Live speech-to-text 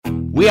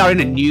We are in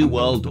a new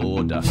world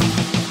order.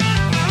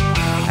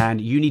 And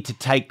you need to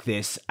take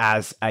this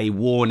as a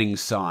warning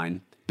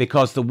sign,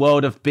 because the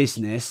world of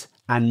business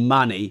and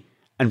money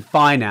and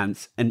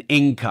finance and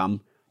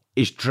income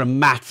is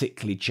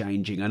dramatically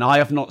changing. And I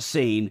have not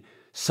seen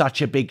such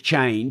a big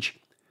change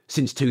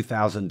since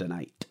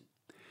 2008.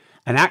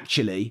 And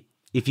actually,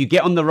 if you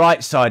get on the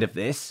right side of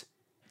this,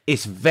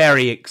 it's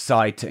very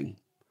exciting.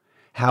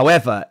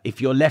 However, if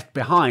you're left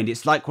behind,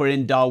 it's like we're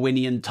in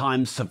Darwinian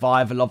times,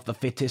 survival of the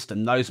fittest,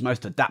 and those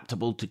most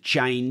adaptable to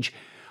change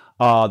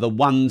are the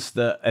ones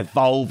that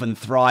evolve and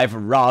thrive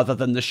rather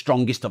than the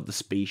strongest of the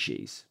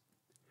species.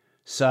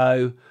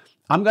 So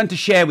I'm going to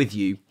share with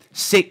you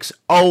 6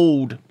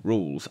 old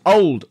rules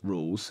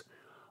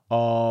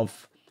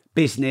of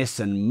business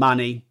and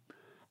money.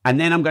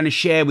 And then I'm going to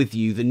share with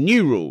you the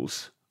new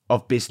rules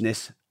of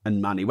business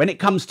and money when it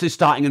comes to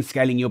starting and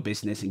scaling your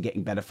business and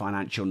getting better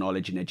financial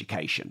knowledge and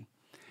education.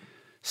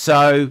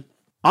 So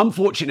I'm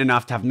fortunate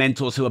enough to have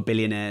mentors who are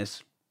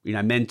billionaires,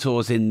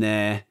 mentors in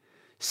their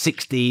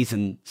 60s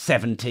and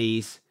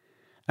 70s.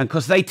 And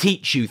because they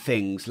teach you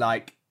things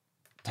like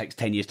it takes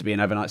 10 years to be an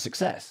overnight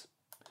success.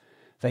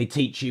 They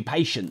teach you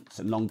patience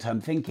and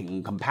long-term thinking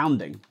and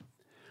compounding.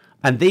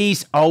 And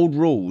these old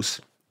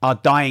rules are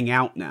dying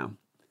out now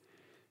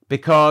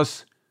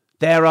because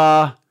there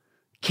are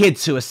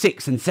kids who are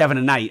 6 and 7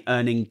 and 8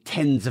 earning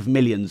tens of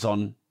millions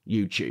on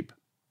YouTube.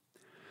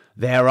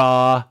 There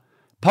are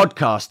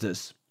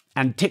podcasters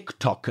and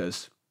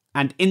TikTokers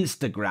and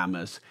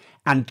Instagrammers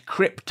and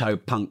crypto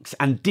punks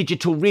and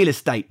digital real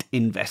estate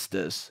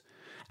investors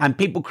and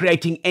people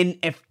creating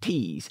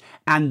NFTs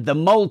and the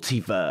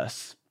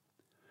multiverse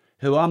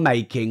who are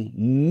making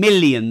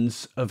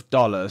millions of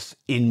dollars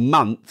in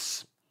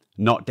months,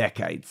 not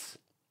decades.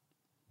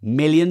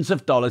 Millions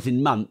of dollars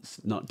in months,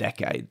 not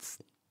decades.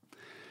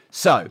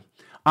 So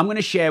I'm going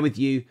to share with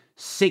you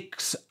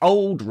 6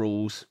 old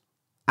rules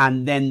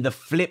and then the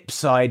flip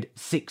side,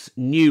 6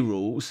 new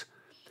rules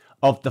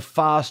of the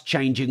fast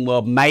changing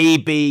world.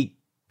 Maybe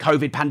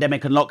COVID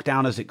pandemic and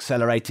lockdown has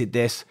accelerated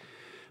this.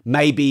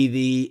 Maybe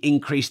the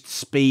increased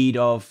speed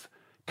of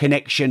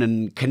connection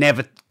and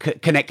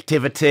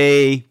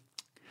connectivity.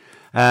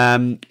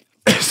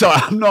 So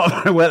I'm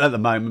not very well at the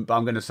moment, but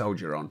I'm going to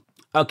soldier on.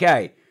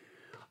 Okay.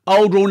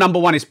 Old rule number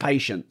 1 is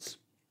patience.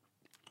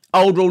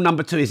 Old rule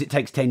number 2 is it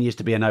takes 10 years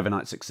to be an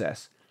overnight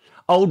success.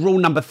 Old rule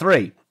number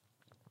 3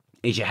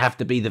 is you have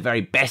to be the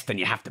very best and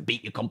you have to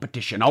beat your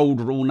competition. Old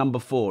rule number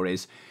 4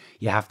 is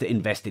you have to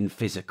invest in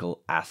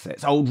physical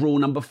assets. Old rule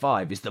number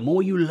 5 is the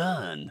more you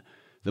learn,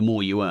 the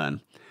more you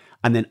earn.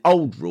 And then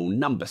old rule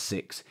number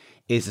 6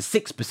 is a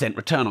 6%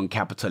 return on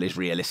capital is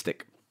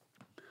realistic.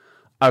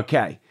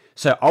 Okay,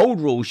 so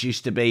old rules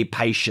used to be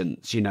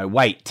patience,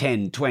 wait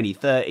 10, 20,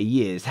 30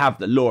 years, have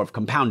the law of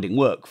compounding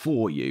work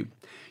for you.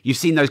 You've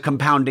seen those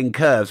compounding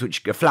curves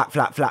which go flat,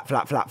 flat, flat,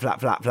 flat, flat, flat,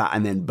 flat, flat,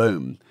 and then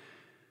boom.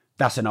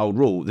 That's an old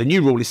rule. The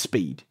new rule is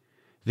speed.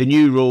 The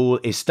new rule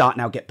is start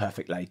now, get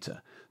perfect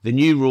later. The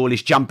new rule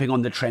is jumping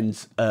on the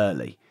trends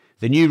early.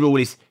 The new rule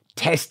is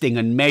testing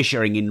and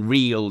measuring in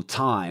real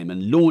time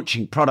and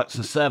launching products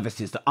and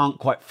services that aren't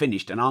quite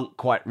finished and aren't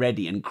quite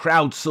ready and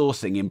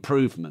crowdsourcing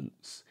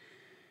improvements.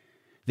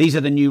 These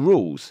are the new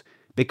rules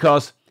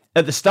because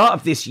at the start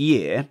of this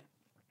year,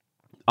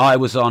 I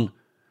was on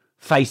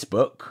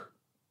Facebook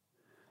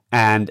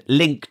and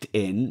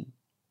LinkedIn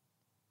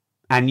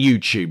and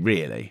YouTube,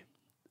 really.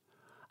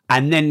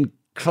 And then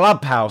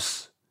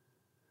Clubhouse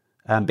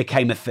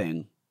became a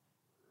thing.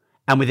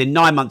 And within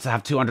 9 months, I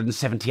have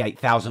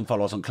 278,000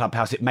 followers on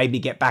Clubhouse. It made me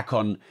get back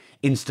on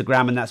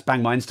Instagram, and that's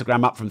banged my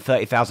Instagram up from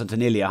 30,000 to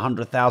nearly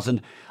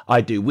 100,000.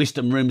 I do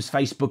wisdom rooms,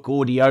 Facebook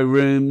audio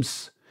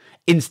rooms,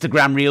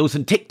 Instagram reels,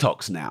 and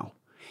TikToks now.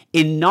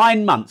 In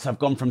 9 months, I've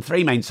gone from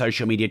 3 main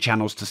social media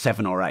channels to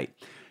 7 or 8.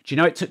 Do you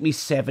know it took me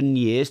 7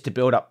 years to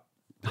build up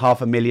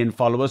 500,000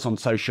 followers on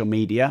social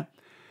media?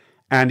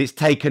 And it's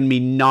taken me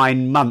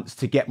 9 months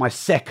to get my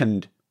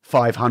second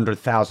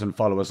 500,000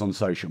 followers on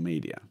social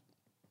media.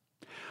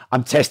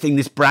 I'm testing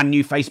this brand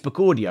new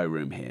Facebook audio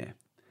room here.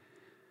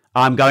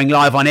 I'm going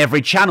live on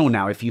every channel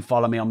now. If you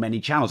follow me on many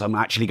channels, I'm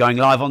actually going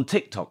live on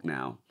TikTok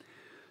now.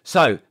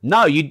 So,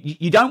 no,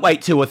 you don't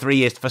wait 2 or 3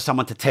 years for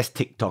someone to test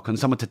TikTok and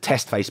someone to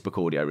test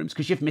Facebook audio rooms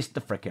because you've missed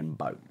the frickin'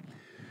 boat.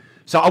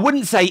 So I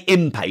wouldn't say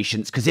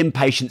impatience because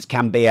impatience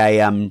can be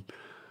it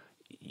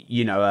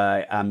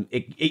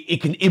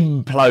can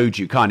implode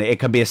you, kind of. It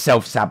can be a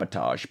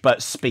self-sabotage,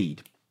 but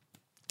speed.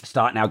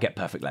 Start now, get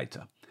perfect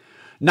later.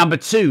 Number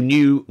 2,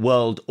 new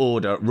world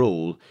order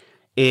rule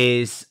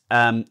is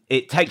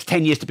it takes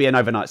 10 years to be an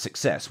overnight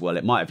success. Well,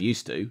 it might have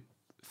used to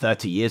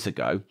 30 years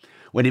ago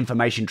when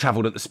information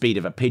traveled at the speed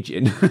of a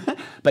pigeon,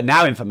 but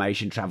now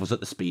information travels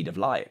at the speed of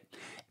light.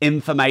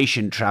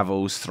 Information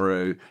travels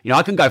through,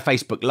 I can go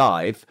Facebook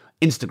Live,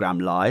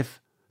 Instagram Live,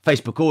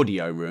 Facebook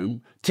Audio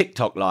Room,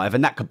 TikTok Live,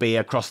 and that could be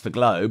across the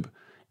globe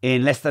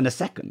in less than a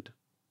second.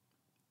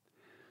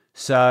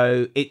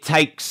 So it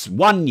takes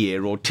 1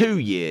 year or 2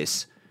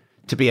 years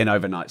to be an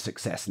overnight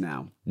success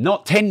now.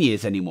 Not 10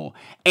 years anymore.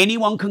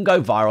 Anyone can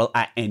go viral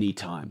at any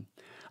time.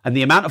 And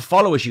the amount of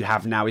followers you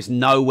have now is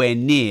nowhere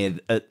near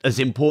as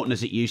important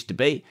as it used to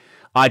be.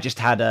 I just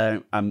had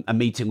a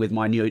meeting with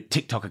my new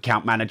TikTok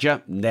account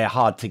manager. And they're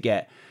hard to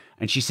get.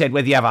 And she said,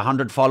 whether you have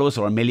 100 followers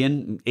or 1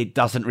 million, it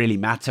doesn't really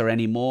matter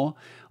anymore.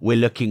 We're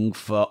looking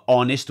for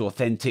honest,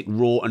 authentic,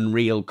 raw and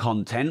real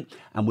content.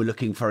 And we're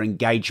looking for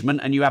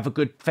engagement. And you have a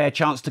good, fair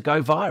chance to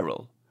go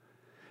viral.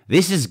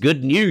 This is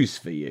good news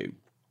for you.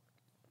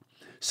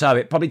 So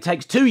it probably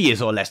takes 2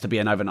 years or less to be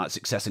an overnight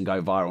success and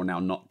go viral now,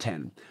 not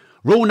 10.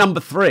 Rule number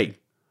 3,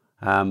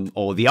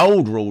 or the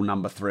old rule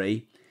number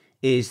 3,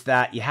 is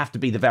that you have to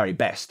be the very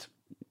best.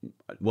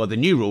 Well, the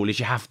new rule is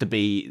you have to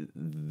be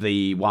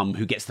the one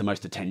who gets the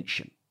most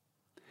attention.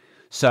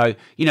 So,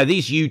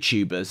 these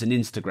YouTubers and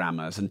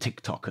Instagrammers and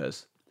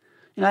TikTokers,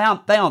 they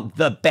aren't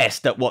the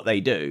best at what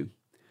they do.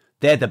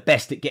 They're the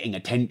best at getting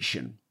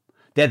attention.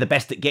 They're the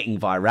best at getting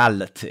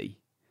virality.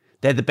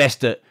 They're the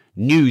best at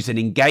news and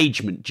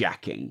engagement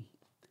jacking.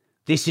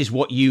 This is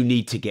what you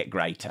need to get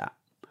great at.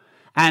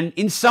 And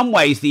in some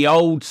ways, the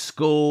old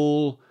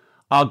school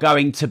are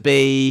going to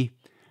be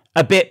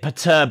a bit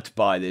perturbed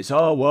by this.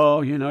 Oh,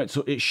 well,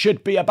 it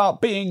should be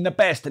about being the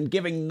best and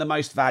giving the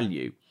most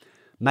value.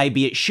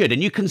 Maybe it should.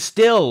 And you can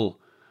still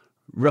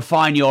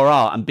refine your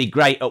art and be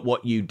great at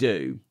what you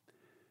do.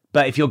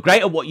 But if you're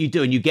great at what you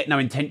do and you get no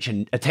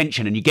attention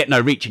and you get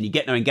no reach and you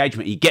get no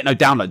engagement, and you get no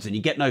downloads and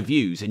you get no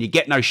views and you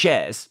get no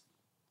shares,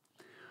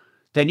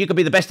 then you could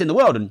be the best in the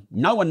world and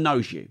no one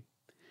knows you.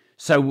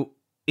 So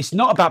it's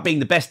not about being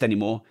the best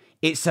anymore.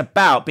 It's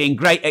about being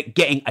great at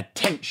getting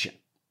attention.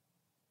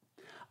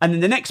 And then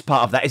the next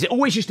part of that is it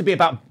always used to be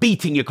about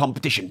beating your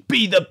competition.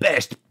 Be the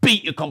best,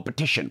 beat your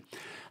competition.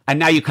 And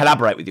now you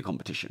collaborate with your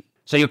competition.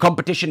 So your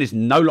competition is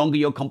no longer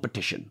your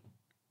competition.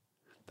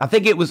 I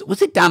think it was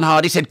it Dan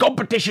Hardy said,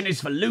 competition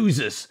is for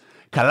losers.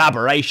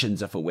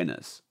 Collaborations are for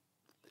winners.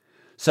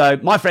 So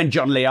my friend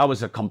John Lee, I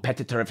was a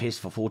competitor of his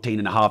for 14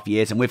 and a half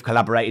years, and we've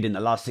collaborated in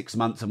the last 6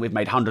 months and we've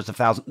made hundreds of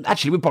thousands.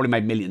 Actually, we've probably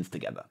made millions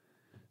together.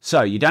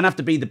 So you don't have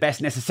to be the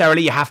best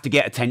necessarily. You have to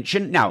get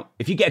attention. Now,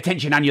 if you get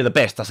attention and you're the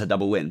best, that's a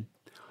double win.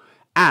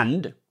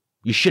 And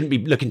you shouldn't be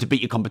looking to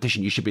beat your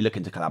competition. You should be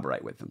looking to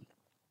collaborate with them.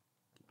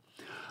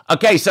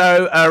 Okay,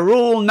 so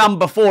rule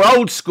number 4,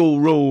 old school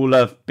rule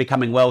of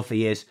becoming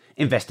wealthy is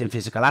invest in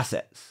physical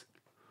assets.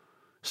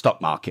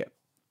 Stock market,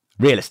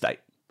 real estate.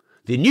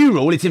 The new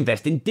rule is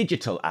invest in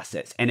digital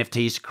assets,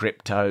 NFTs,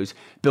 cryptos,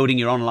 building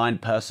your online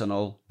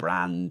personal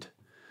brand,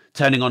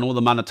 turning on all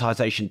the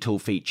monetization tool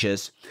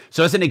features.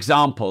 So as an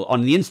example,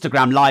 on the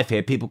Instagram live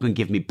here, people can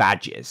give me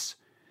badges.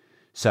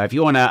 So if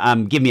you want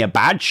to give me a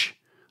badge,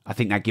 I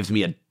think that gives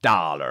me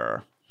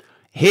 $1.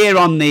 Here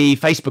on the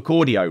Facebook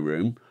audio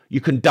room,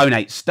 you can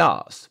donate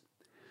stars.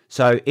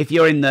 So if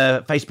you're in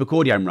the Facebook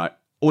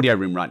audio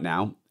room right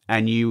now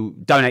and you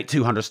donate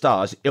 200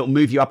 stars, it'll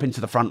move you up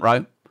into the front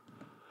row.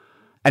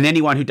 And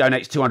anyone who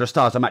donates 200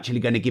 stars, I'm actually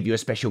going to give you a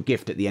special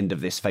gift at the end of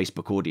this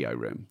Facebook audio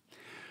room.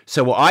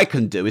 So what I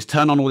can do is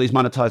turn on all these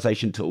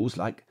monetization tools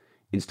like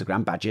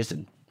Instagram badges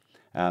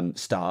and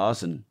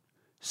stars and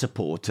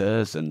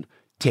supporters and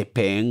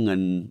tipping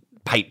and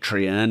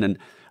Patreon. And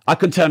I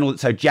can turn all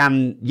that. So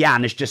Jan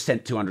has just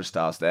sent 200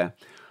 stars there.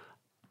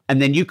 And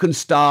then you can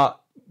start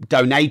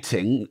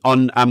donating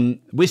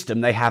on Wisdom.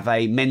 They have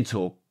a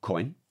mentor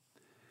coin.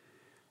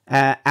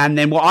 And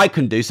then what I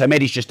can do, so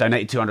Medi's just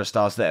donated 200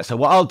 stars there. So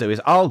what I'll do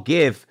is I'll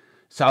give,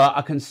 so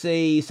I can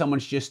see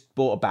someone's just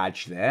bought a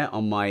badge there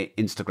on my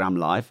Instagram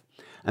live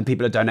and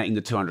people are donating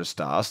the 200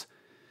 stars.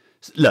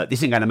 Look, this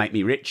isn't going to make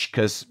me rich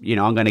because,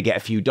 I'm going to get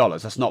a few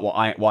dollars. That's not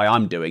why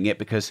I'm doing it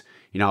because,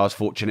 I was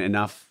fortunate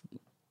enough.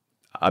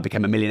 I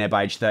became a millionaire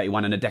by age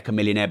 31 and a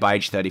decamillionaire by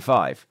age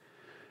 35.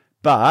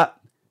 But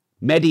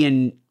Medi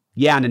and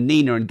Jan and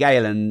Nina and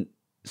Gail and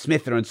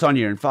Smitha and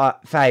Sonia and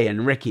Faye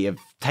and Ricky have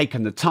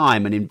taken the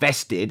time and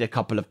invested a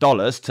couple of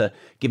dollars to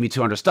give me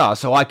 200 stars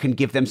so I can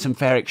give them some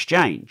fair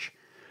exchange.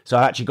 So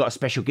I've actually got a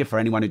special gift for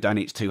anyone who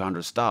donates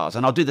 200 stars.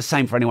 And I'll do the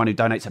same for anyone who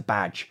donates a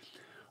badge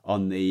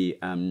on the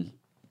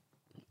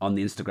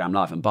Instagram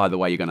Live. And by the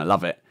way, you're going to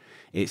love it.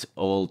 It's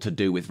all to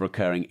do with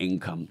recurring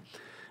income.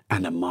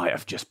 And I might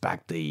have just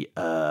bagged the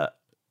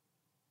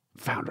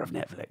founder of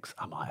Netflix.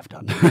 I might have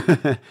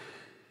done.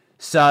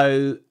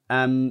 So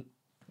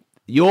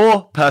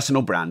your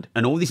personal brand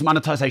and all these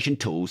monetization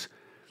tools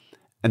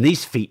and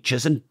these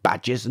features and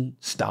badges and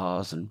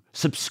stars and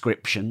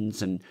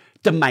subscriptions and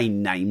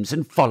domain names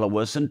and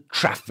followers and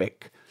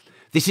traffic.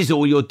 This is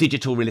all your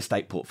digital real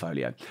estate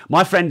portfolio.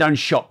 My friend owns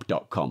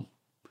shop.com.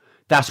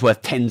 That's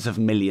worth tens of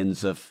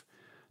millions of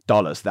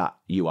dollars, that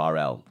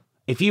URL.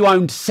 If you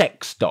owned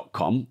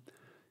sex.com,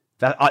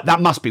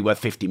 that must be worth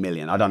 50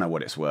 million. I don't know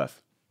what it's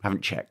worth. I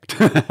haven't checked.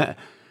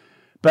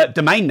 But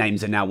domain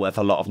names are now worth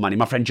a lot of money.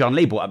 My friend John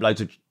Lee bought up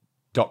loads of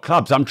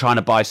 .clubs. I'm trying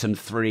to buy some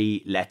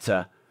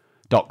 3-letter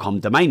 .com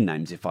domain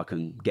names if I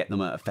can get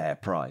them at a fair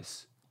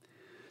price.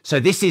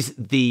 So this is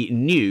the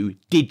new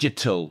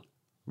digital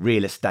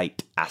real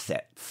estate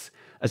assets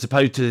as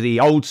opposed to the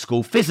old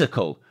school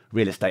physical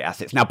real estate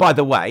assets. Now, by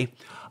the way,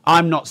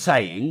 I'm not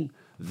saying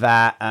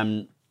that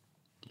I'm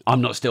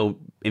not still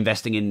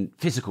investing in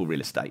physical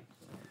real estate.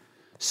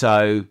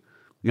 So,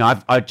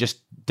 I'm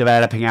just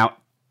developing out,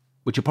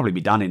 which will probably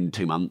be done in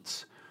 2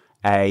 months,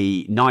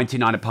 a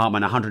 99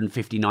 apartment,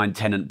 159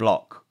 tenant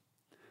block.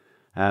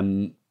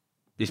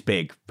 This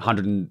big,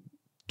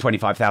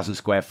 125,000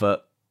 square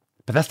foot.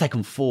 But that's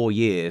taken 4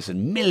 years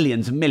and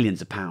millions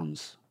of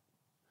pounds.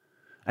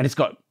 And it's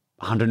got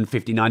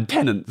 159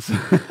 tenants.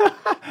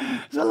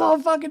 There's a lot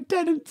of fucking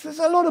tenants. There's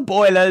a lot of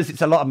boilers.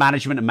 It's a lot of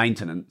management and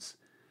maintenance.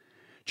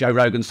 Joe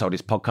Rogan sold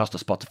his podcast to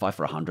Spotify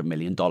for $100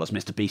 million.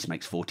 Mr. Beast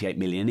makes $48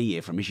 million a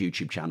year from his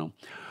YouTube channel.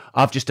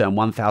 I've just earned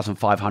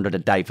 $1,500 a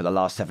day for the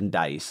last 7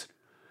 days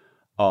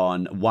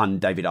on one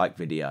David Icke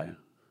video.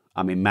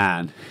 I mean,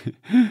 man,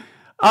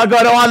 I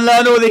got to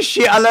unlearn all this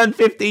shit I learned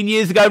 15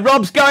 years ago.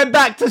 Rob's going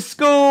back to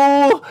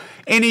school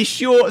in his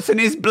shorts and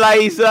his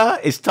blazer.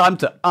 It's time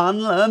to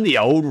unlearn the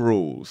old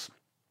rules.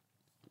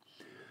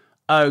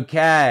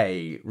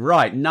 Okay,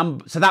 right.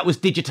 So that was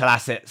digital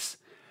assets.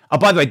 Oh,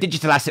 by the way,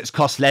 digital assets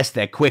cost less.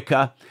 They're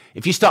quicker.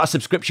 If you start a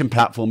subscription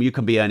platform, you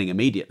can be earning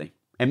immediately.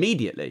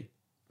 Immediately.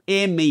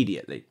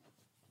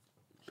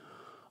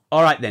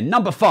 All right, then.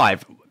 Number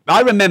 5.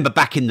 I remember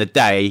back in the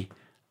day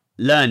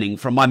learning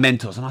from my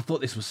mentors, and I thought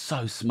this was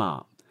so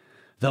smart.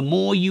 The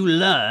more you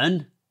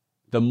learn,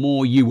 the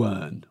more you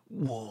earn.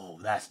 Whoa,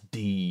 that's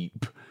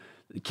deep.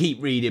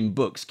 Keep reading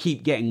books.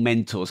 Keep getting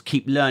mentors.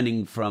 Keep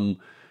learning from,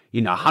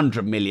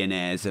 100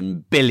 millionaires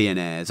and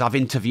billionaires. I've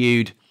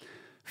interviewed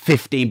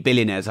 15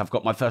 billionaires. I've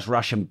got my first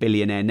Russian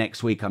billionaire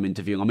next week I'm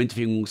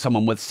interviewing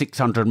someone worth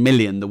 600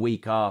 million the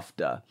week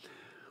after.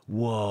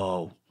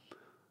 Whoa.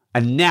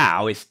 And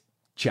now it's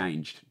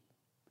changed.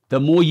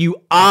 The more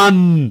you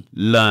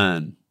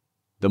unlearn,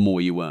 the more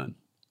you earn.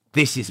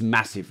 This is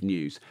massive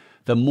news.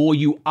 The more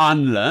you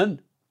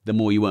unlearn, the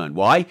more you earn.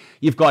 Why?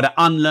 You've got to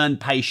unlearn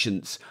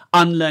patience.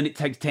 Unlearn it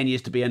takes 10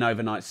 years to be an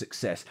overnight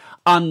success.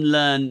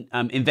 Unlearn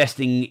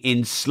investing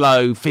in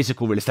slow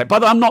physical real estate. By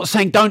the way, I'm not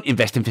saying don't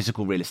invest in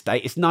physical real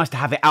estate. It's nice to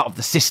have it out of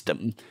the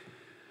system.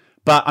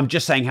 But I'm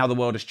just saying how the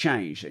world has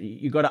changed.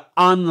 You've got to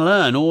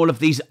unlearn all of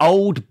these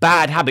old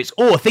bad habits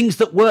or things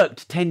that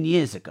worked 10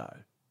 years ago.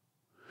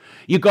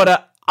 You've got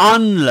to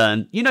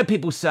unlearn.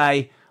 People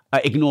say,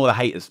 ignore the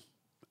haters.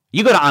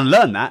 You've got to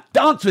unlearn that.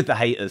 Dance with the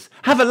haters.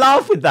 Have a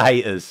laugh with the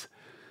haters.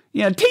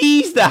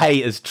 Tease the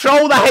haters,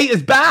 troll the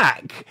haters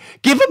back,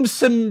 give them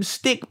some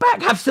stick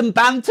back, have some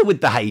banter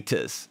with the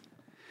haters.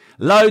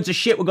 Loads of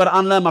shit we've got to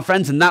unlearn, my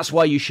friends, and that's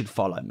why you should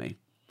follow me.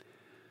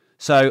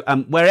 So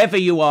wherever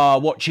you are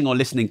watching or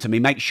listening to me,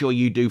 make sure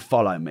you do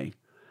follow me.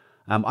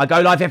 I go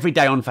live every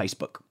day on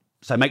Facebook,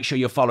 so make sure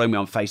you're following me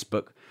on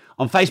Facebook.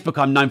 On Facebook,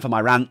 I'm known for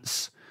my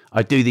rants.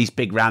 I do these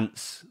big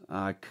rants.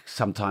 I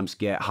sometimes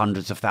get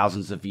hundreds of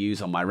thousands of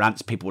views on my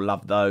rants. People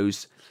love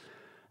those.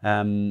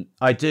 I'm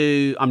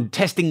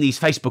testing these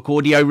Facebook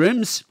audio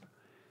rooms.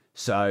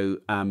 So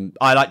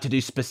I like to do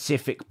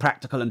specific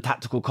practical and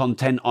tactical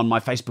content on my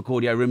Facebook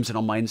audio rooms and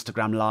on my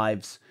Instagram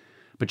lives.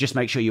 But just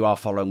make sure you are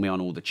following me on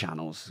all the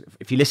channels.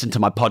 If you listen to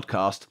my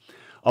podcast,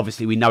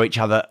 obviously we know each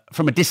other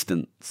from a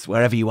distance,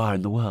 wherever you are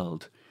in the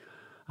world.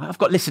 I've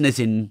got listeners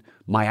in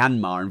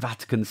Myanmar and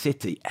Vatican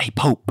City. Hey,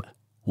 Pope,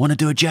 want to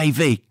do a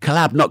JV?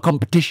 Collab, not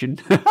competition.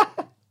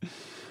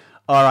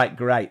 All right,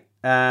 great.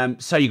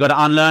 So you got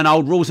to unlearn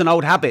old rules and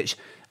old habits.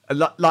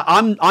 Like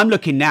I'm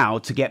looking now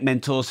to get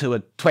mentors who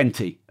are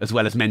 20 as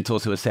well as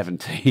mentors who are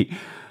 70,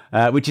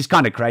 which is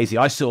kind of crazy.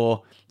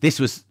 This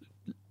was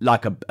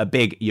like a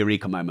big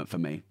eureka moment for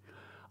me.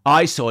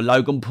 I saw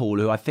Logan Paul,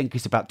 who I think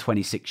is about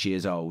 26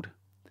 years old,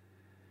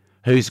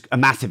 who's a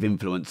massive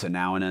influencer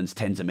now and earns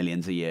tens of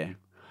millions a year.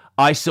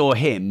 I saw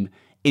him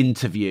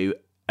interview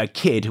a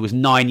kid who was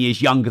 9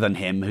 years younger than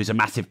him, who's a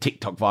massive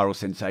TikTok viral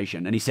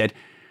sensation. And he said,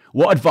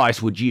 what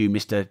advice would you,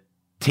 Mr.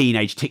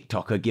 Teenage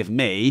TikToker, give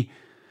me,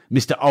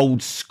 Mr. Old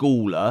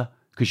Schooler,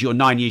 because you're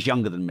 9 years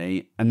younger than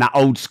me, and that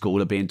old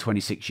schooler being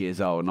 26 years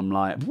old? And I'm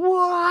like,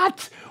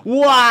 what?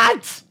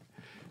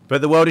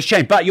 But the world has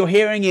changed. But you're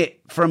hearing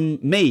it from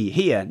me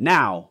here,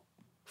 now,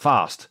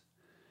 fast.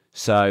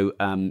 So,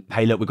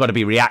 hey, look, we've got to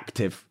be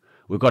reactive.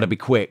 We've got to be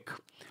quick.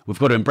 We've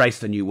got to embrace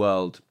the new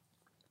world.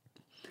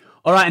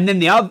 All right, and then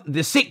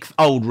the sixth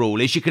old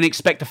rule is you can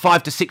expect a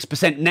 5 to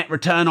 6% net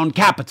return on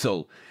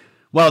capital.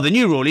 Well, the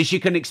new rule is you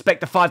can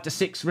expect a 5 to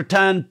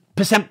 6%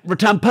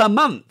 return per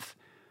month.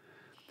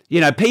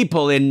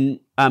 People in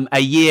a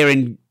year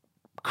in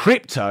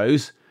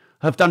cryptos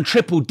have done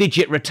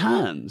triple-digit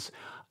returns.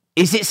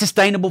 Is it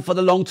sustainable for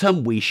the long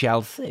term? We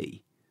shall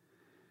see.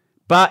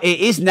 But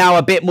it is now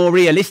a bit more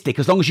realistic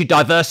as long as you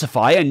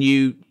diversify and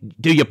you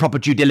do your proper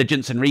due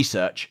diligence and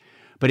research.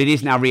 But it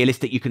is now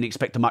realistic you can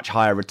expect a much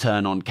higher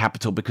return on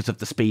capital because of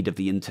the speed of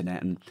the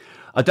internet. And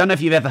I don't know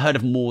if you've ever heard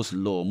of Moore's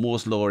Law.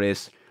 Moore's Law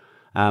is,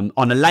 on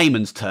a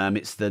layman's term,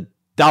 it's the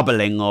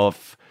doubling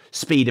of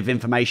speed of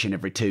information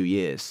every 2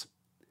 years.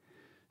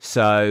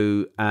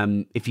 So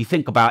if you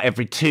think about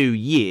every 2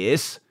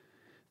 years,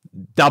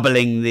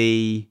 doubling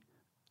the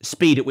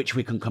speed at which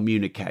we can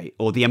communicate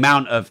or the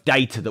amount of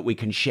data that we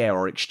can share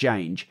or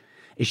exchange,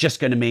 it's just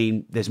going to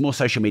mean there's more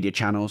social media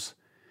channels,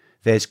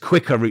 There's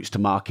quicker routes to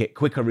market,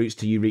 quicker routes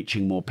to you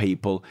reaching more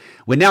people.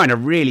 We're now in a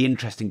really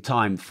interesting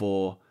time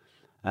for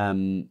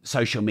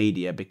social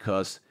media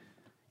because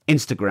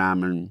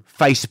Instagram and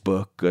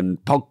Facebook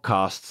and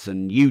podcasts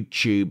and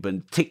YouTube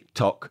and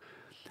TikTok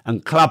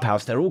and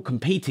Clubhouse, they're all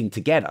competing to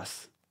get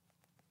us.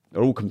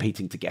 They're all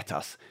competing to get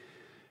us.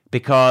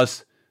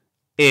 Because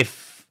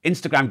if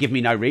Instagram give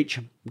me no reach,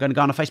 I'm going to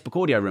go on a Facebook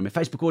audio room. If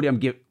Facebook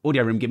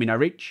audio room give me no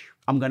reach,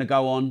 I'm going to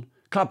go on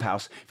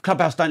Clubhouse. If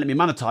Clubhouse don't let me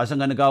monetize, I'm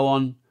going to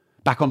go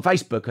back on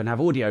Facebook and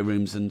have audio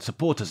rooms and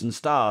supporters and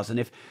stars. And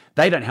if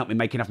they don't help me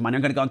make enough money,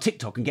 I'm going to go on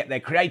TikTok and get their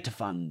creator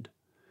fund.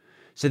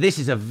 So this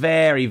is a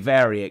very,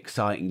 very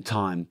exciting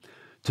time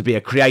to be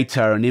a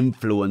creator, an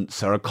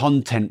influencer, a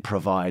content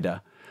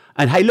provider.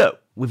 And hey,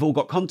 look, we've all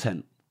got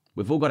content.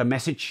 We've all got a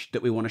message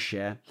that we want to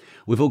share.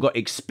 We've all got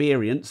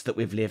experience that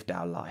we've lived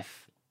our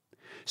life.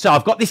 So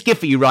I've got this gift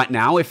for you right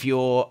now. If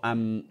you're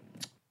on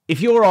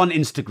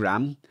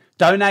Instagram,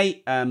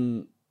 donate,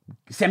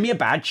 send me a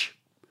badge.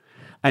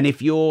 And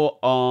if you're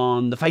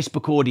on the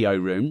Facebook audio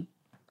room,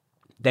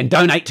 then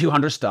donate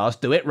 200 stars.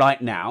 Do it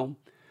right now.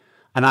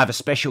 And I have a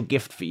special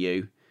gift for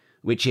you,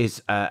 which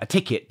is a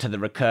ticket to the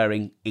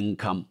Recurring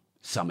Income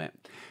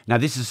Summit. Now,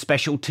 this is a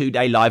special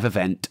 2-day live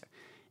event.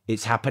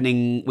 It's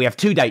happening. We have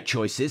 2 date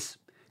choices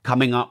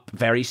coming up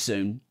very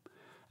soon.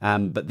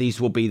 But these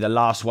will be the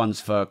last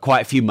ones for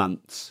quite a few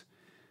months.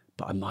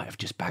 But I might have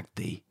just bagged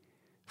the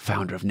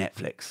founder of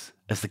Netflix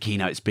as the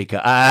keynote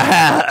speaker.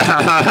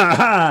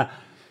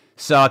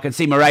 So I can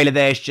see Morela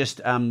there's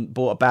just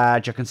bought a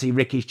badge. I can see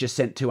Ricky's just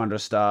sent 200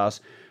 stars.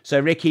 So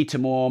Ricky,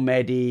 Tamor,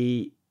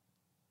 Mehdi,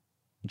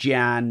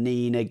 Gian,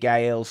 Nina,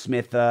 Gail,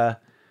 Smither,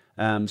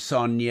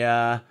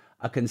 Sonia.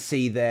 I can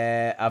see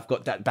there. I've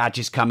got that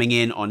badges coming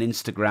in on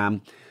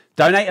Instagram.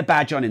 Donate a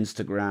badge on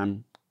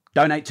Instagram.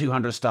 Donate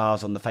 200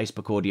 stars on the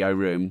Facebook audio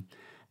room.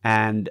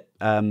 And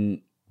what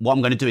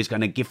I'm going to do is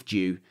going to gift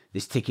you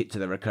this ticket to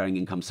the Recurring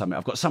Income Summit.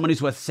 I've got someone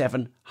who's worth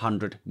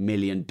 $700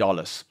 million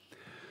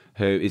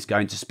who is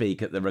going to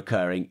speak at the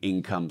Recurring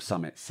Income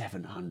Summit.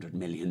 $700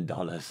 million.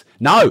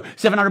 No,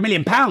 700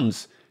 million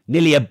pounds.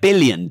 Nearly $1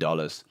 billion.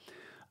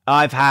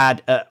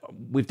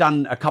 We've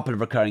done a couple of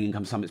Recurring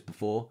Income Summits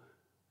before.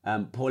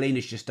 Pauline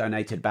has just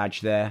donated a badge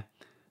there.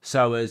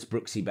 So has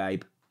Brooksy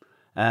Babe.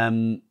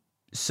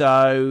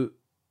 So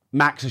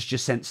Max has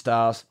just sent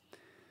stars.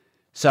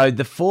 So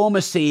the former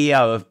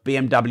CEO of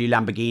BMW,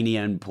 Lamborghini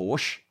and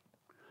Porsche,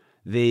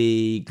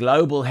 the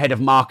global head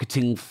of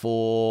marketing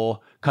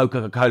for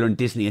Coca-Cola and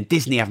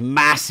Disney have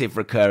massive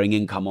recurring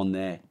income on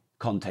their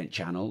content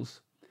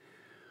channels.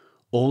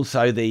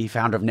 Also, the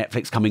founder of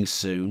Netflix coming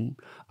soon.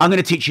 I'm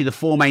going to teach you the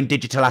 4 main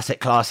digital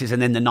asset classes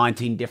and then the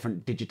 19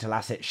 different digital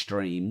asset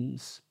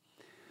streams.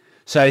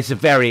 So it's a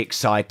very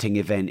exciting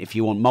event. If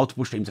you want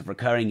multiple streams of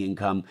recurring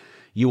income,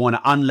 you want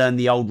to unlearn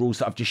the old rules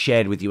that I've just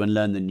shared with you and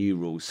learn the new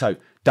rules. So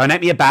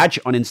donate me a badge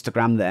on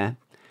Instagram there.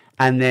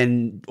 And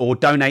then, or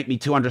donate me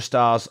 200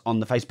 stars on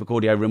the Facebook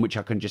audio room, which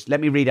I can just,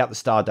 let me read out the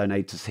star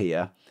donators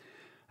here.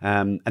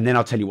 And then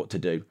I'll tell you what to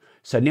do.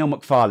 So Neil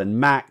McFarlane,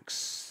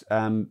 Max,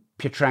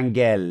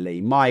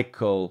 Pietrangeli,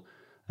 Michael,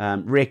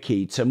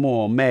 Ricky,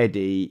 Tamor,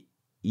 Mehdi,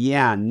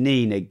 Jan,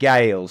 Nina,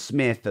 Gail,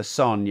 Smith,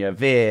 Sonia,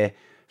 Veer,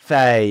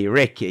 Faye,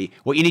 Ricky.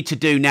 What you need to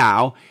do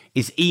now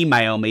is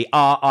email me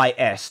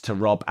RIS to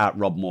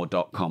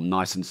rob@robmore.com.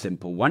 Nice and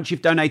simple. Once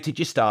you've donated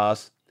your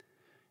stars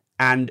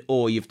and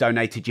or you've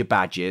donated your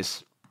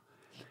badges,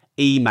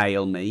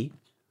 email me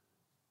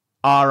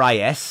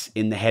RIS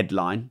in the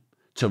headline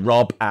to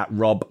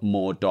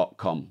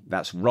rob@robmore.com.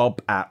 That's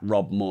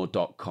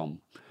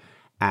rob@robmore.com.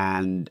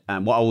 And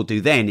what I will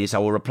do then is I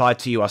will reply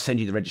to you. I'll send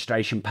you the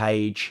registration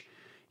page.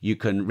 You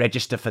can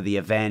register for the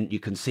event. You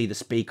can see the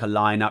speaker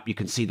lineup. You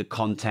can see the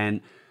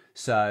content.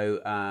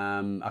 So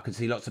I can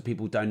see lots of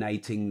people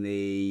donating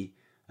the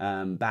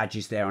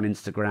badges there on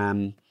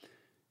Instagram.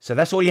 So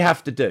that's all you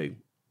have to do.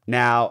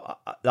 Now,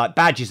 like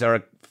badges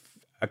are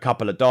a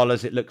couple of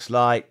dollars, it looks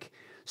like.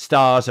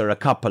 Stars are a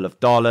couple of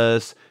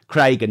dollars.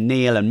 Craig and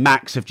Neil and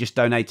Max have just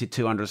donated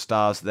 200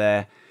 stars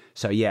there.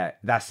 So yeah,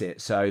 that's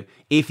it. So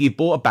if you've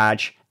bought a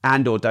badge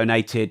and or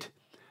donated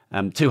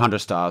 200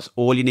 stars,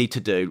 all you need to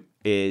do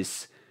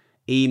is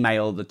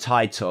email the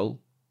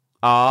title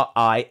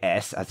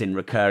RIS, as in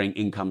Recurring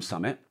Income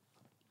Summit,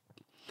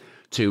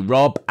 to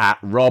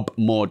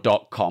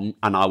rob@robmore.com,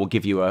 and I will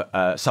give you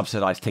a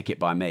subsidized ticket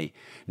by me.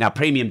 Now,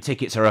 premium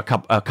tickets are a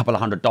couple of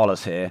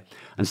 $100 here,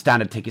 and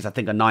standard tickets I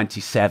think are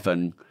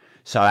 $97.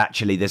 So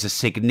actually, there's a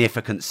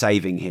significant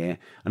saving here,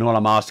 and all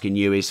I'm asking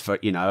you is for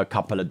a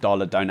couple of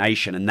dollar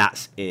donation, and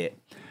that's it.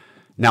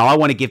 Now, I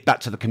want to give back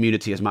to the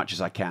community as much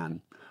as I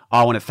can.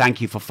 I want to thank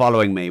you for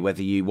following me,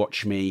 whether you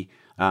watch me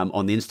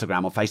on the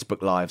Instagram or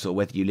Facebook lives, or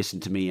whether you listen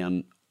to me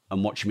and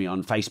watch me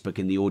on Facebook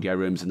in the audio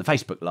rooms and the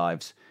Facebook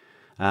lives.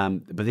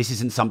 But this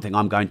isn't something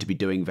I'm going to be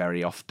doing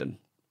very often.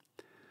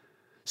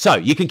 So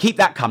you can keep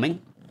that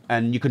coming,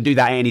 and you can do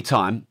that at any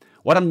time.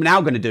 What I'm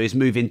now going to do is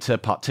move into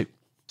part 2.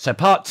 So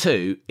part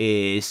 2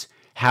 is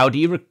how do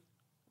you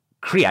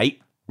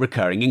create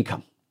recurring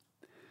income?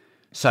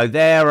 So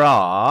there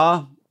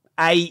are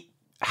 8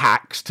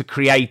 hacks to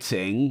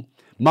creating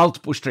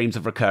multiple streams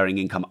of recurring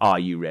income. Are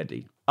you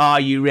ready? Are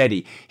you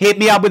ready? Hit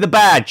me up with a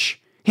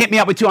badge. Hit me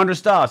up with 200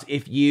 stars.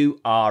 If you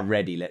are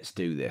ready, let's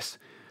do this.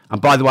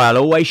 And by the way, I'll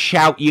always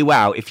shout you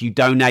out if you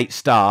donate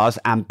stars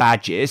and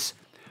badges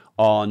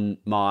on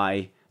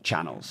my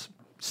channels.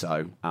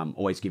 So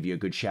always give you a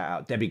good shout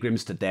out. Debbie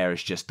Grimstad there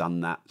has just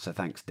done that. So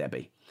thanks,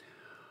 Debbie.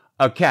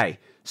 Okay,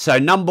 so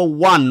number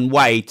one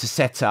way to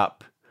set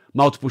up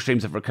multiple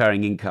streams of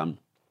recurring income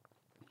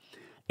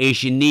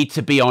is you need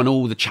to be on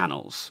all the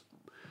channels.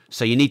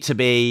 So you need to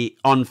be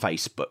on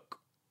Facebook,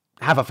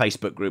 have a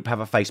Facebook group, have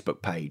a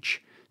Facebook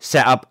page,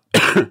 set up,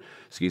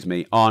 excuse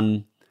me,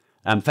 on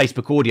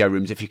Facebook audio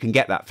rooms if you can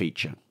get that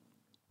feature.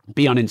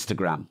 Be on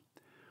Instagram,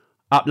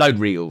 upload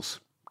reels,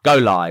 go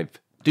live,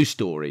 do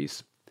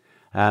stories.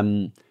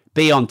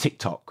 Be on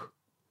TikTok,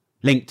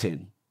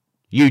 LinkedIn,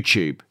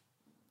 YouTube,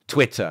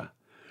 Twitter.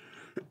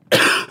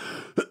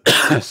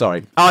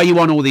 Sorry. Are you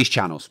on all these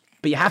channels?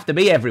 But you have to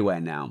be everywhere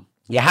now.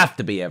 You have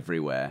to be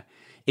everywhere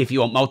if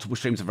you want multiple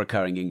streams of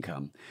recurring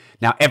income.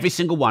 Now, every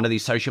single one of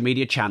these social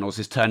media channels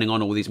is turning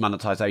on all these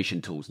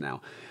monetization tools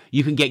now.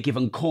 You can get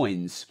given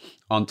coins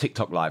on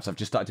TikTok lives. I've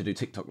just started to do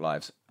TikTok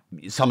lives.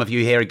 Some of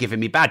you here are giving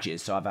me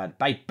badges. So I've had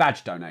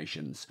badge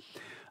donations.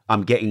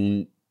 I'm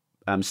getting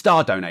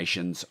star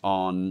donations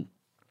on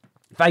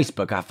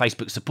Facebook. I have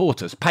Facebook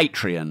supporters,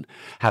 Patreon.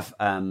 Have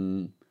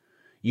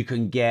you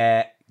can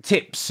get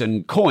tips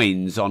and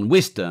coins on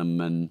Wisdom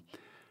and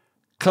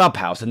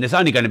Clubhouse, and there's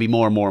only going to be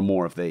more and more and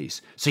more of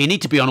these. So you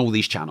need to be on all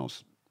these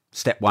channels.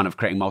 Step one of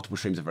creating multiple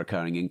streams of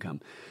recurring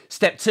income.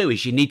 Step two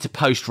is you need to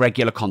post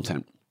regular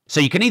content. So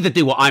you can either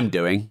do what I'm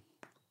doing,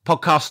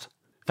 podcast,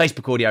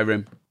 Facebook audio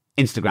room,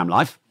 Instagram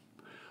live,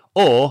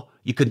 or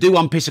you can do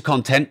one piece of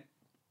content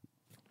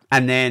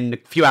and then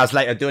a few hours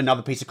later do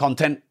another piece of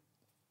content,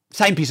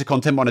 same piece of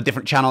content on a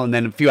different channel, and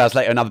then a few hours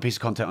later another piece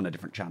of content on a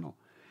different channel.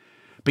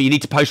 But you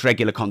need to post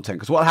regular content,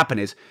 because what will happen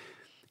is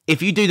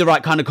if you do the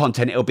right kind of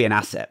content, it'll be an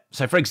asset.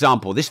 So for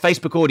example, this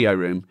Facebook audio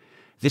room,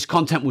 this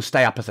content will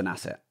stay up as an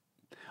asset,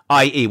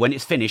 i.e. when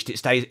it's finished,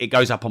 it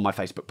goes up on my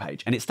Facebook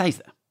page and it stays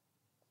there.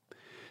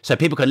 So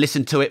people can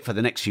listen to it for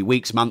the next few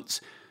weeks,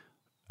 months.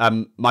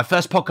 My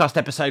first podcast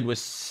episode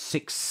was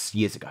 6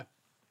 years ago.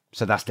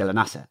 So that's still an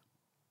asset.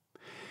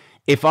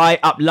 If I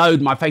upload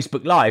my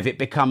Facebook Live, it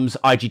becomes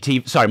my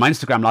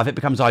Instagram Live, it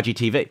becomes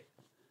IGTV.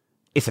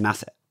 It's an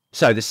asset.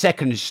 So the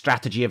second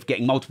strategy of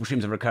getting multiple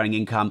streams of recurring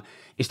income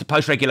is to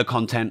post regular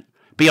content,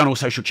 be on all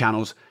social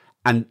channels,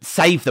 and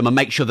save them and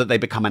make sure that they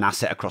become an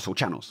asset across all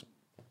channels.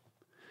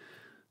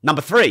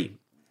 Number three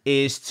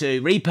is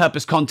to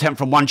repurpose content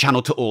from one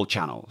channel to all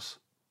channels.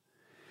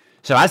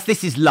 So as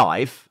this is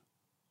live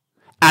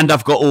and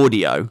I've got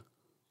audio,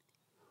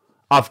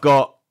 I've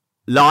got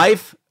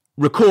live,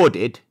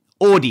 recorded,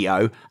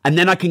 audio, and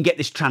then I can get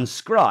this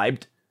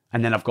transcribed,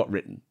 and then I've got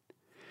written.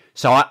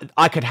 So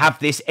I could have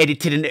this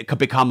edited and it could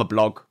become a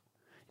blog,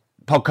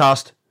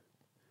 podcast,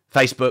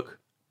 Facebook,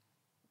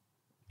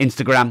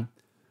 Instagram,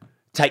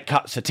 take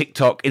cuts for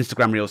TikTok,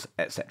 Instagram Reels,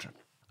 etc.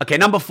 Okay,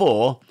 number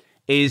four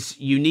is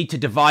you need to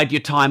divide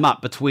your time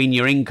up between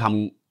your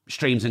income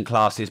streams and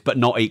classes, but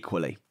not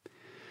equally.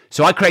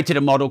 So I created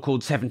a model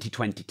called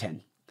 70-20-10,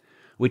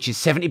 which is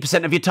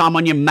 70% of your time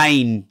on your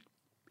main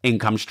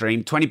income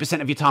stream,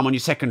 20% of your time on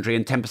your secondary,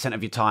 and 10%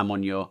 of your time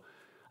on your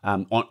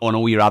on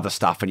all your other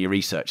stuff and your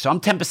research. So I'm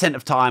 10%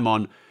 of time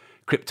on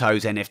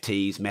cryptos,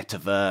 NFTs,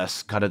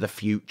 metaverse, kind of the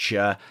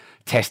future,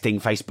 testing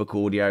Facebook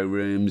audio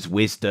rooms,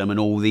 Wisdom, and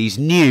all these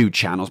new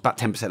channels. About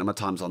 10% of my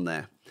time's on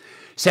there.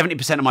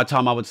 70% of my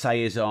time, I would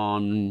say, is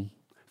on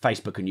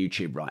Facebook and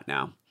YouTube right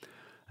now.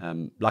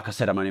 Like I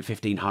said, I'm earning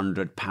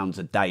 £1,500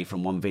 a day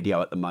from one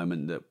video at the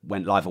moment that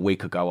went live a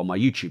week ago on my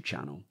YouTube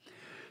channel.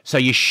 So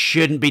you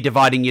shouldn't be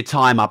dividing your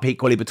time up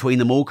equally between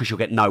them all, because you'll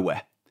get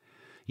nowhere.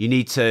 You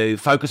need to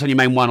focus on your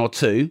main one or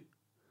two,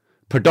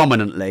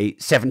 predominantly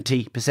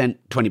 70%,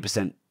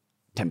 20%,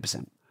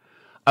 10%.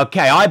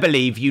 Okay, I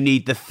believe you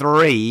need the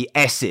three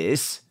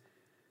S's.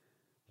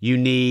 You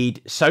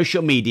need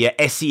social media,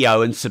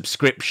 SEO, and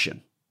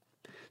subscription.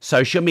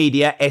 Social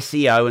media,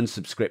 SEO, and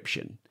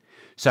subscription.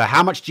 So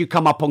how much do you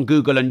come up on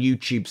Google and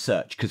YouTube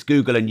search? Because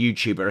Google and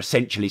YouTube are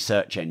essentially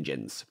search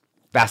engines.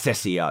 That's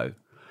SEO.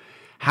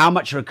 How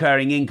much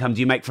recurring income do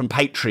you make from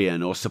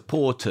Patreon or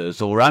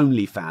supporters or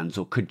OnlyFans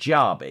or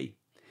Kajabi?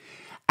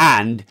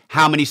 And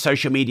how many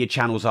social media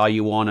channels are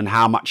you on, and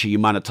how much are you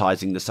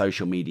monetizing the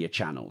social media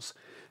channels?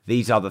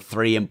 These are the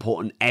three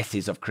important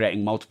S's of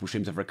creating multiple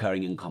streams of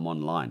recurring income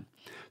online.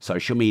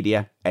 Social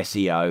media,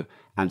 SEO,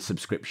 and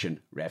subscription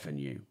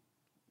revenue.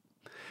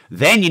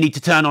 Then you need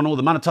to turn on all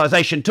the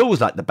monetization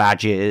tools like the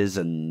badges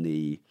and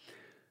the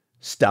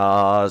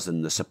stars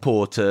and the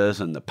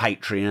supporters and the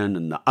Patreon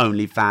and the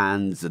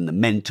OnlyFans and the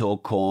mentor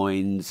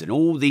coins and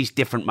all these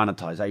different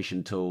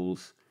monetization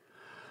tools.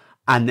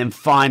 And then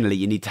finally,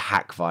 you need to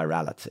hack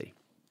virality.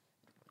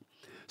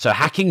 So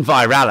hacking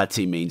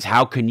virality means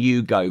how can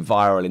you go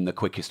viral in the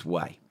quickest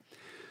way?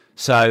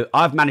 So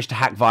I've managed to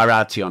hack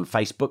virality on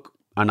Facebook,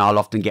 and I'll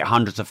often get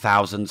hundreds of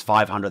thousands,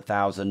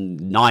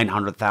 500,000,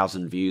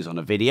 900,000 views on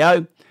a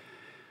video.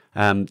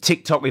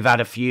 TikTok, we've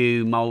had a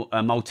few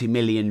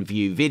multi-million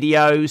view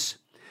videos.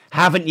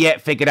 Haven't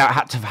yet figured out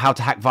how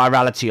to hack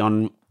virality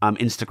on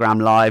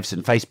Instagram lives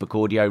and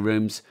Facebook audio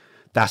rooms.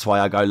 That's why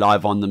I go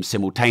live on them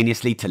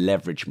simultaneously to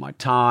leverage my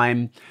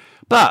time.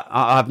 But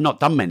I've not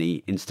done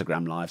many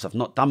Instagram lives. I've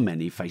not done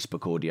many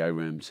Facebook audio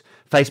rooms.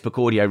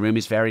 Facebook audio room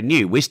is very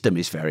new. Wisdom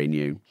is very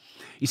new.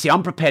 You see,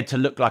 I'm prepared to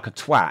look like a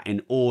twat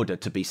in order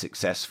to be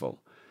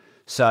successful.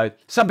 So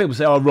some people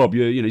say, oh, Rob,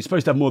 you're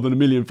supposed to have more than 1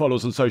 million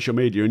followers on social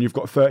media and you've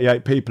got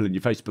 38 people in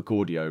your Facebook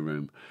audio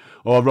room.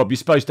 Or, Rob, you're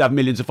supposed to have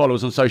millions of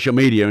followers on social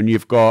media and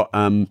you've got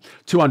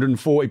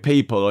 240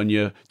 people on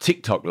your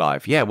TikTok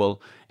live. Yeah,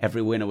 well,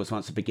 every winner was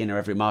once a beginner.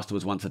 Every master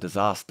was once a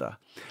disaster.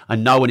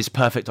 And no one is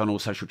perfect on all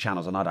social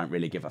channels, and I don't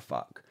really give a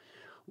fuck.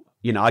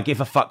 I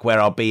give a fuck where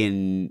I'll be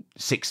in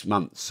 6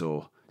 months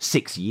or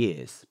 6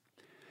 years.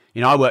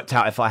 I worked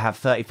out if I have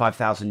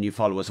 35,000 new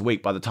followers a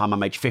week, by the time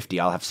I'm age 50,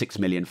 I'll have 6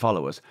 million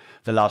followers.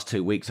 The last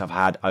 2 weeks, I've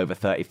had over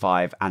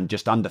 35 and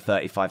just under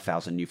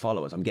 35,000 new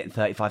followers. I'm getting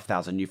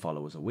 35,000 new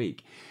followers a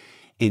week.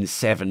 In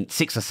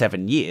 6 or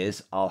 7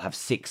 years, I'll have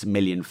 6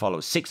 million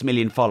followers. 6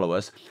 million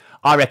followers.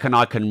 I reckon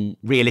I can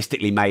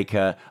realistically make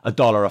a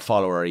 $1 a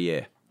follower a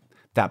year.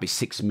 That'd be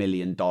 $6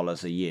 million a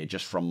year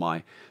just from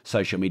my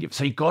social media.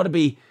 So you've got to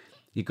be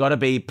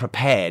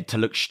prepared to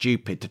look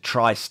stupid, to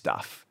try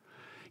stuff.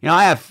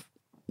 I have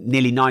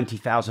nearly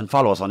 90,000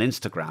 followers on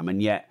Instagram,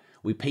 and yet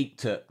we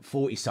peaked at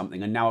 40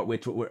 something, and now we're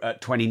at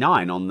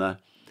 29 on the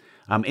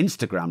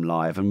Instagram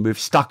live, and we've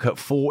stuck at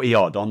 40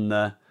 odd on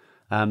the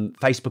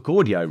Facebook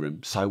audio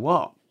room. So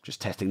what?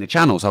 Just testing the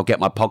channels. I'll get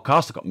my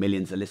podcast. I've got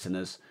millions of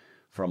listeners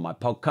from my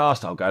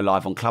podcast. I'll go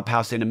live on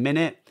Clubhouse in a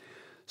minute.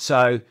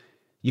 So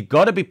you've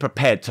got to be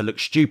prepared to look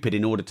stupid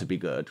in order to be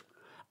good.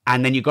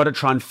 And then you've got to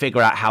try and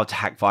figure out how to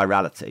hack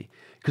virality.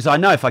 Because I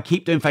know if I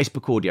keep doing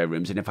Facebook audio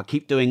rooms and if I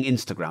keep doing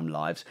Instagram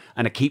lives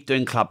and I keep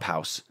doing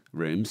Clubhouse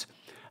rooms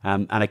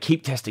and I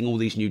keep testing all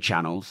these new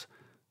channels,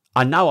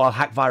 I know I'll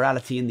hack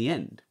virality in the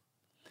end.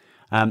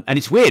 And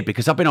it's weird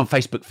because I've been on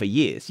Facebook for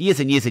years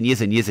and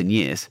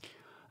years.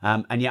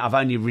 And yet I've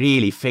only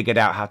really figured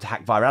out how to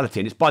hack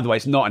virality. And by the way,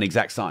 it's not an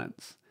exact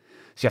science.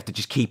 So you have to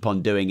just keep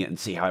on doing it and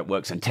see how it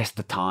works and test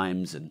the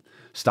times and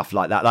stuff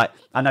like that. Like,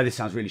 I know this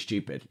sounds really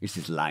stupid. This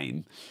is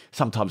lame.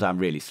 Sometimes I'm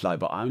really slow,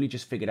 but I only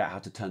just figured out how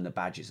to turn the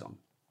badges on.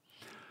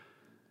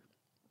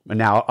 And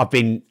now I've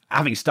been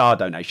having star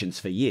donations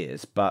for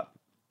years, but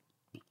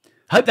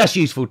hope that's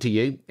useful to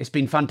you. It's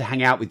been fun to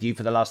hang out with you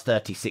for the last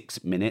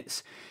 36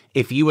 minutes.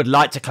 If you would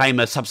like to claim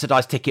a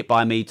subsidized ticket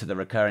by me to the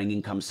Recurring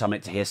Income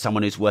Summit to hear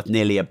someone who's worth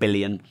nearly $1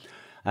 billion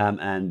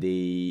and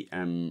the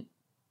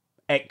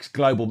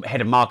ex-global head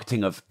of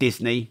marketing of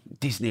Disney,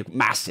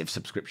 massive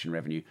subscription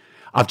revenue.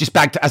 I've just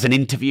bagged as an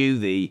interview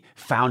the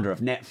founder of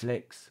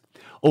Netflix.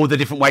 All the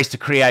different ways to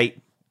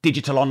create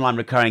digital online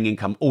recurring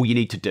income. All you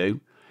need to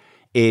do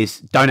is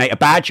donate a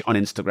badge on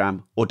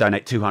Instagram or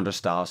donate 200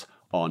 stars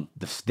on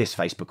this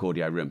Facebook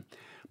audio room.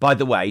 By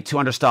the way,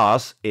 200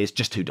 stars is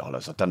just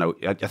 $2. I don't know.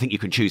 I think you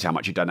can choose how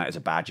much you donate as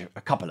a badge,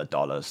 a couple of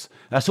dollars.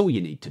 That's all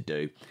you need to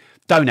do.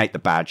 Donate the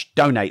badge,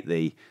 donate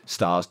the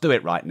stars, do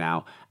it right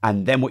now.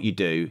 And then what you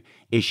do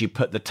is you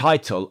put the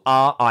title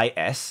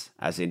RIS,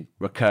 as in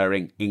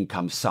Recurring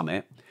Income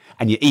Summit,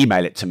 and you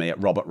email it to me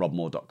at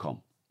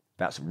rob@robmoore.com.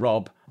 That's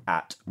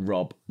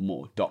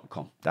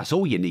rob@robmoore.com. That's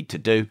all you need to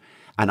do.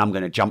 And I'm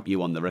going to jump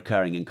you on the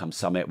Recurring Income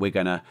Summit. We're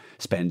going to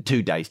spend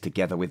 2 days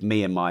together with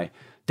me and my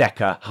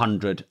Deca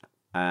 100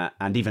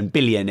 and even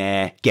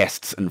billionaire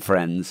guests and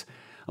friends.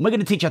 And we're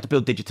going to teach you how to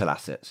build digital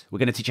assets. We're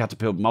going to teach you how to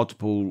build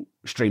multiple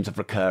streams of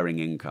recurring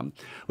income.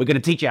 We're going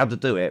to teach you how to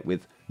do it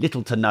with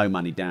little to no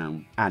money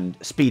down and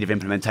speed of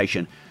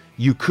implementation.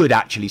 You could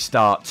actually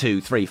start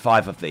 2, 3,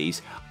 5 of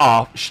these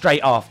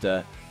straight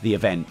after the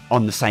event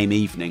on the same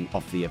evening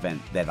of the event.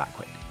 They're that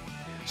quick.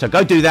 So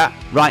go do that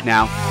right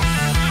now.